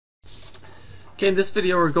Okay, in this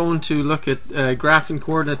video we're going to look at graphing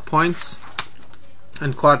coordinate points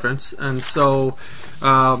and quadrants. And so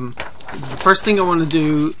the first thing I want to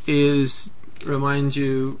do is remind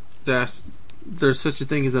you that there's such a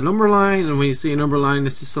thing as a number line, and when you see a number line,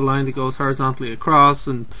 it's just a line that goes horizontally across,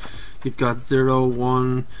 and you've got 0,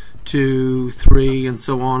 1, 2, 3 and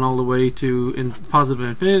so on all the way to positive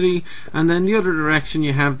infinity, and then the other direction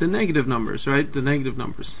you have the negative numbers, right? The negative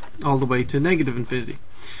numbers all the way to negative infinity.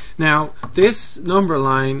 Now this number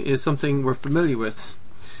line is something we're familiar with.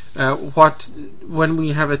 When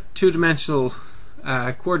we have a two-dimensional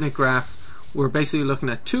coordinate graph, we're basically looking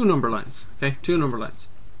at two number lines, okay? Two number lines.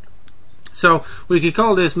 So we could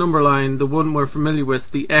call this number line, the one we're familiar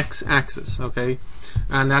with, the x-axis, okay?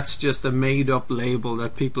 And that's just a made-up label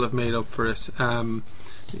that people have made up for it.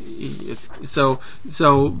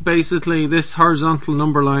 So basically this horizontal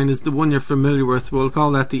number line is the one you're familiar with. We'll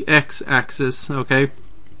call that the x-axis, okay?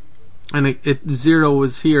 And 0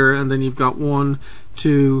 is here, and then you've got 1,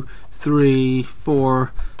 2, 3,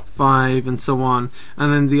 4, 5 and so on,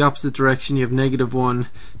 and then the opposite direction you have -1,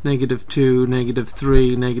 -2,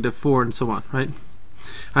 -3, -4 and so on, right?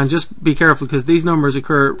 And just be careful, because these numbers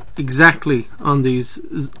occur exactly on these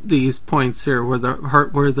points here where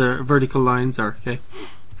the vertical lines are, okay?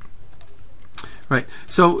 Right,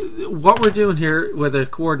 so what we're doing here with a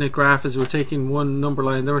coordinate graph is we're taking one number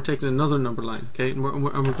line, then we're taking another number line, okay? And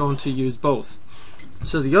we're going to use both.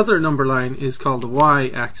 So the other number line is called the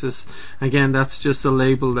y-axis. Again, that's just a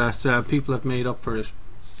label that people have made up for it.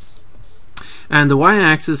 And the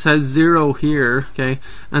y-axis has 0 here, okay?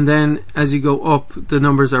 And then as you go up, the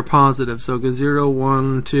numbers are positive. So it goes 0,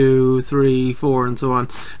 1, 2, 3, 4, and so on.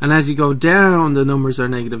 And as you go down, the numbers are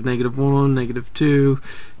negative. -1, -2,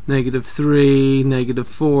 -3,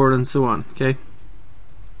 -4, and so on, okay?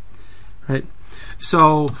 Right?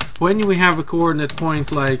 So when we have a coordinate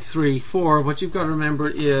point like 3, 4, what you've got to remember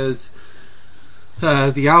is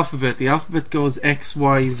the alphabet. The alphabet goes X,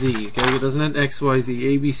 Y, Z, okay? Doesn't it? X, Y, Z,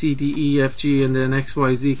 A, B, C, D, E, F, G, and then X,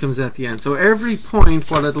 Y, Z comes at the end. So every point,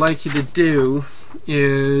 what I'd like you to do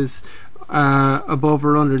is above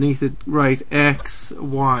or underneath it write X,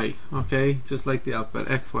 Y, okay? Just like the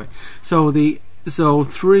alphabet, X, Y. So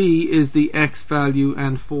 3 is the X value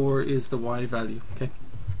and 4 is the Y value, okay?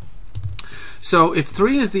 So if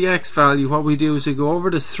 3 is the X value, what we do is we go over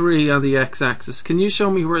to 3 on the X-axis. Can you show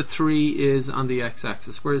me where 3 is on the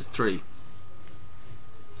X-axis? Where is 3?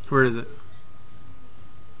 Where is it?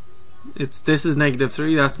 This is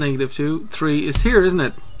 -3, that's -2. 3 is here, isn't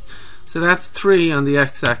it? So that's 3 on the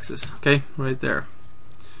X-axis, okay? Right there.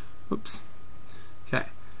 Oops. Okay.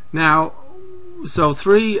 Now, so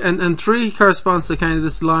 3 and 3 corresponds to kind of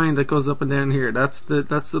this line that goes up and down here. That's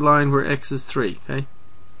the line where X is 3, okay?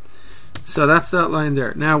 So that's that line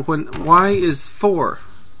there. Now when Y is 4,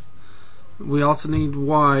 we also need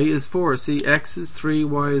Y is 4. See, X is 3,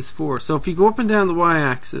 Y is 4. So if you go up and down the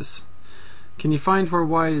Y-axis, can you find where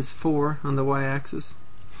Y is 4 on the Y-axis?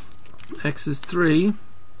 X is 3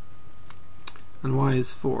 and Y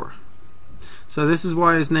is 4. So this is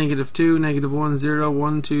Y is -2, -1, 0,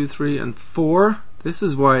 1, 2, 3 and 4. This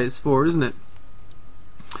is Y is 4, isn't it?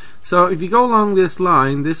 So if you go along this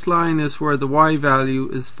line is where the Y value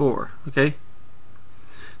is 4, okay?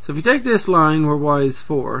 So if you take this line where Y is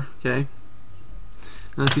 4, okay,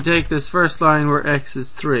 and if you take this first line where X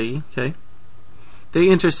is 3, okay, they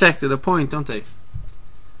intersect at a point, don't they?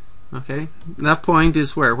 Okay, and that point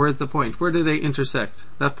is where? Where's the point? Where do they intersect?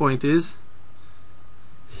 That point is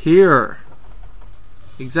here.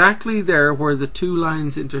 Exactly there where the two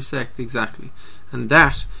lines intersect exactly. And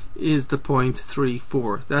that is the point 3,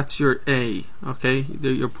 4. That's your A, okay?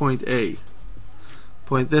 Your point A.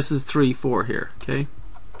 This is 3, 4 here, okay?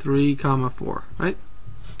 3, 4, right?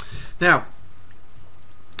 Now,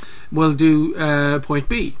 we'll do point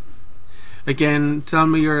B. Again, tell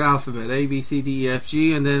me your alphabet. A, B, C, D, E, F,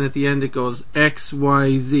 G, and then at the end it goes X,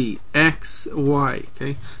 Y, Z. X, Y,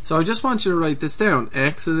 okay? So I just want you to write this down.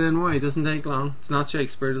 X and then Y. It doesn't take long. It's not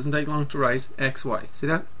Shakespeare. It doesn't take long to write X, Y. See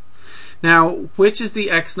that? Now, which is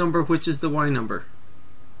the X number, which is the Y number?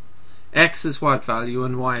 X is what value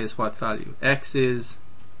and Y is what value? X is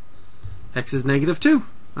 -2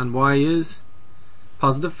 and Y is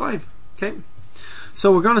 +5, okay?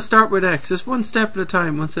 So we're going to start with X, just one step at a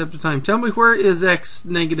time, one step at a time. Tell me, where is X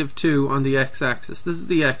 -2 on the X-axis? This is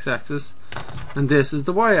the X-axis and this is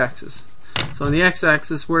the Y-axis. So on the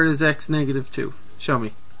X-axis, where is X -2? Show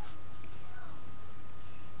me.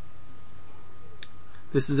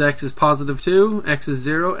 This is X is +2, X is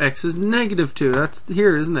 0, X is -2. That's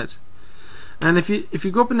here, isn't it? And if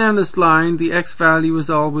you go up and down this line, the X value is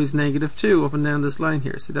always -2 up and down this line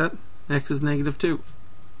here. See that? X is -2.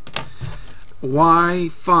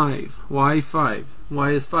 y5. y5. Y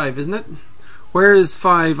is 5, isn't it? Where is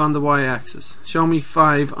 5 on the y-axis? Show me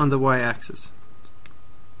 5 on the y-axis.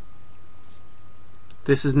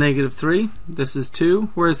 This is negative 3. This is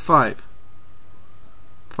 2. Where's 5?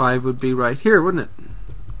 5 would be right here, wouldn't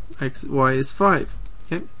it? Y is 5.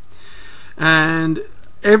 Okay. And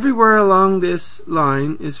everywhere along this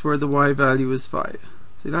line is where the y value is 5.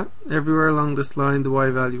 See that? Everywhere along this line the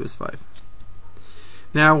y value is 5.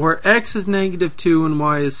 Now where x is negative 2 and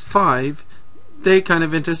y is 5, they kind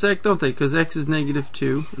of intersect, don't they? Because x is negative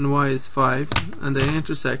 2 and y is 5, and they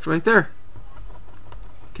intersect right there.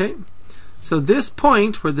 Okay? So this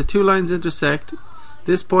point where the two lines intersect,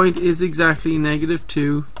 this point is exactly negative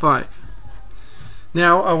 2, 5.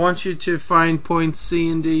 Now I want you to find points C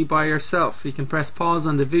and D by yourself. You can press pause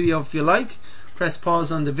on the video if you like. Press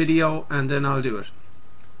pause on the video and then I'll do it.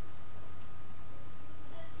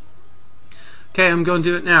 Okay, I'm going to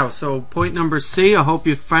do it now. So point number C, I hope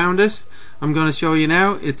you found it. I'm going to show you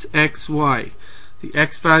now. It's xy. The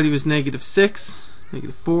x value is negative 6,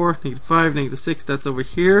 negative 4, negative 5, negative 6. That's over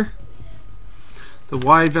here. The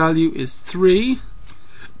y value is 3.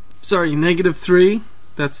 Sorry, negative 3.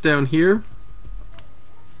 That's down here.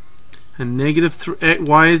 And negative 3,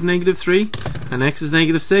 y is negative 3, and x is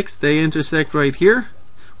negative 6. They intersect right here,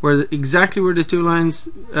 exactly where the two lines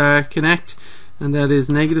connect, and that is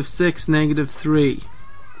negative 6, negative 3.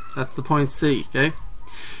 That's the point C. Okay.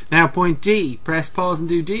 Now point D. Press pause and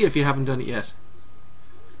do D if you haven't done it yet.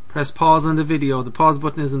 Press pause on the video. The pause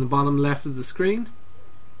button is in the bottom left of the screen.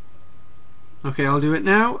 Okay, I'll do it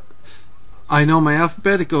now. I know my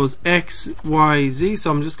alphabet. It goes X, Y, Z,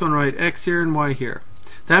 so I'm just going to write X here and Y here.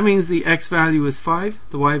 That means the X value is 5,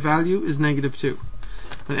 the Y value is negative 2.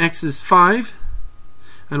 When X is 5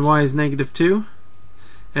 and Y is negative 2,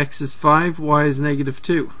 X is 5, Y is negative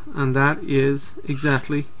 2, and that is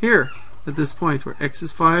exactly here at this point where X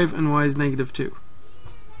is 5 and Y is negative 2.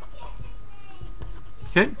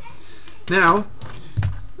 Okay, now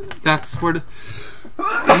that's where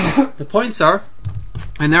the points are,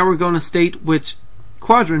 and now we're going to state which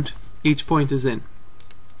quadrant each point is in.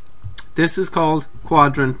 This is called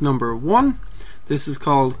quadrant number 1. This is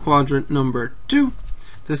called quadrant number 2.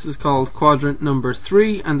 This is called quadrant number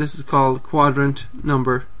 3, and this is called quadrant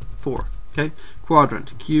number 4. Okay,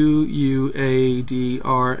 quadrant, Q-U-A-D-R-A-N-T.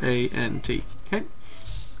 Okay,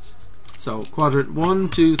 so quadrant 1,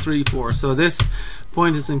 2, 3, 4. So this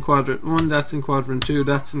point is in quadrant 1, that's in quadrant 2,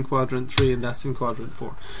 that's in quadrant 3, and that's in quadrant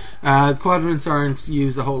 4. The quadrants aren't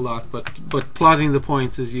used a whole lot, but plotting the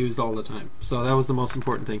points is used all the time. So that was the most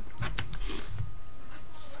important thing.